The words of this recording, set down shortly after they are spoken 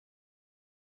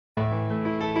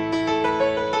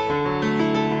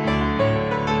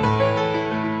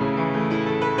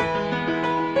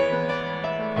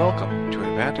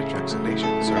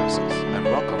Vaccination Services, and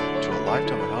welcome to a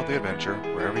lifetime of healthy adventure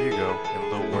wherever you go in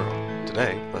the world.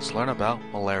 Today, let's learn about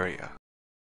malaria.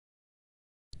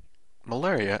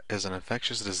 Malaria is an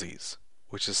infectious disease,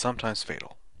 which is sometimes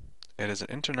fatal. It is an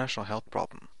international health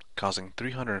problem, causing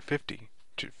 350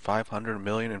 to 500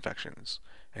 million infections,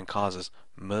 and causes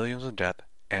millions of deaths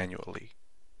annually.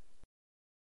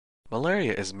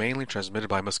 Malaria is mainly transmitted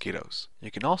by mosquitoes.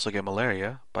 You can also get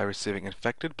malaria by receiving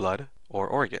infected blood or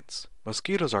organs.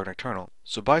 Mosquitoes are nocturnal,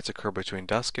 so bites occur between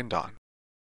dusk and dawn.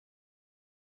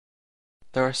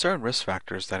 There are certain risk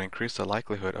factors that increase the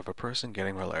likelihood of a person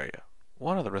getting malaria.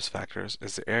 One of the risk factors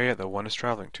is the area that one is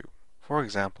traveling to. For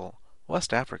example,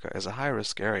 West Africa is a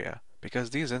high-risk area because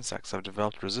these insects have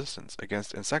developed resistance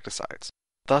against insecticides,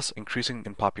 thus increasing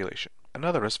in population.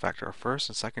 Another risk factor are first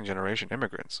and second generation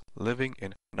immigrants living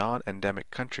in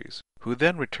non-endemic countries who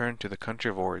then return to the country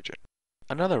of origin.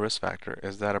 Another risk factor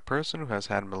is that a person who has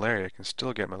had malaria can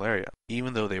still get malaria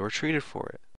even though they were treated for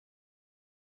it.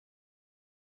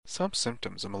 Some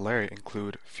symptoms of malaria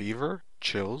include fever,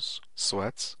 chills,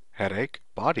 sweats, headache,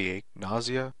 body ache,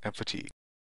 nausea, and fatigue.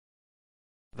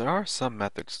 There are some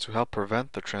methods to help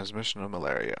prevent the transmission of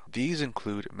malaria. These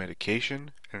include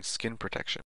medication and skin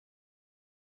protection.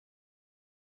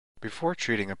 Before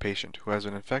treating a patient who has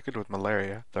been infected with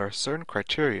malaria, there are certain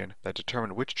criterion that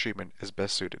determine which treatment is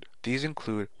best suited. These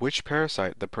include which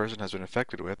parasite the person has been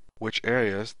infected with, which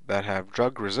areas that have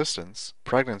drug resistance,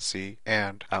 pregnancy,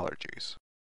 and allergies.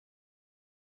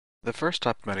 The first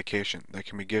type of medication that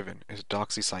can be given is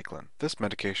doxycycline. This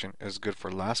medication is good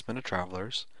for last-minute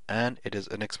travelers, and it is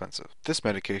inexpensive. This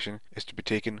medication is to be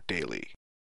taken daily.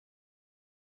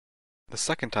 The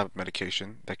second type of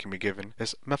medication that can be given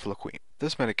is mefloquine.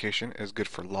 This medication is good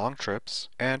for long trips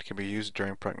and can be used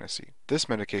during pregnancy. This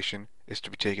medication is to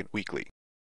be taken weekly.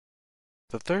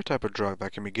 The third type of drug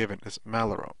that can be given is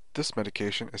Malarial. This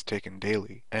medication is taken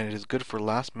daily and it is good for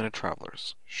last-minute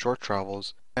travelers, short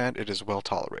travels, and it is well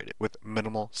tolerated with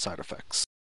minimal side effects.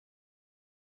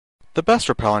 The best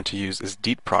repellent to use is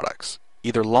DEET products,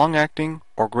 either long-acting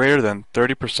or greater than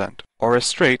 30%, or a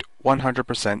straight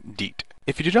 100% DEET.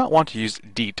 If you do not want to use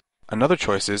DEET, another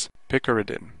choice is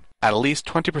picaridin, at least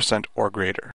 20% or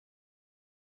greater.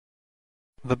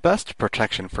 The best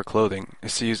protection for clothing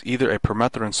is to use either a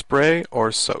permethrin spray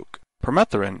or soak.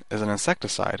 Permethrin is an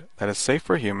insecticide that is safe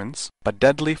for humans, but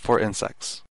deadly for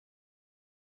insects.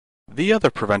 The other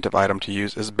preventive item to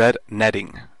use is bed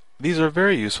netting. These are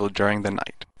very useful during the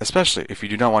night, especially if you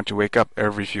do not want to wake up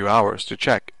every few hours to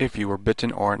check if you were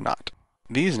bitten or not.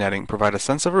 These netting provide a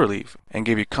sense of relief and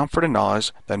give you comfort and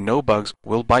knowledge that no bugs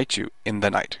will bite you in the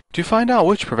night. To find out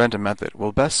which preventive method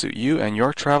will best suit you and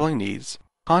your traveling needs,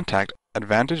 contact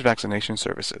Advantage Vaccination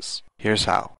Services. Here's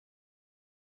how.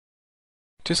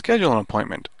 To schedule an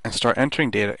appointment and start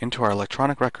entering data into our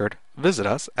electronic record, visit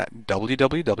us at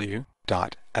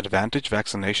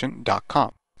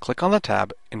www.advantagevaccination.com. Click on the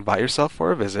tab Invite Yourself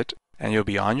for a Visit, and you'll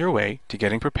be on your way to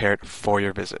getting prepared for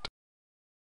your visit.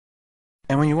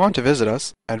 And when you want to visit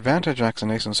us, Advantage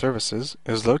Vaccination Services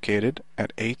is located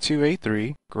at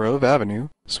 8283 Grove Avenue,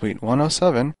 Suite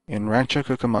 107 in Rancho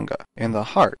Cucamonga, in the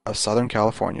heart of Southern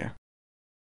California.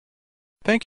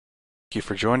 Thank you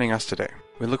for joining us today.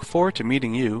 We look forward to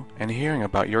meeting you and hearing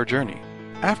about your journey.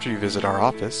 After you visit our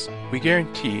office, we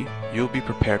guarantee you'll be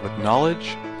prepared with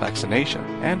knowledge, vaccination,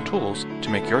 and tools to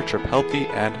make your trip healthy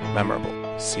and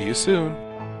memorable. See you soon!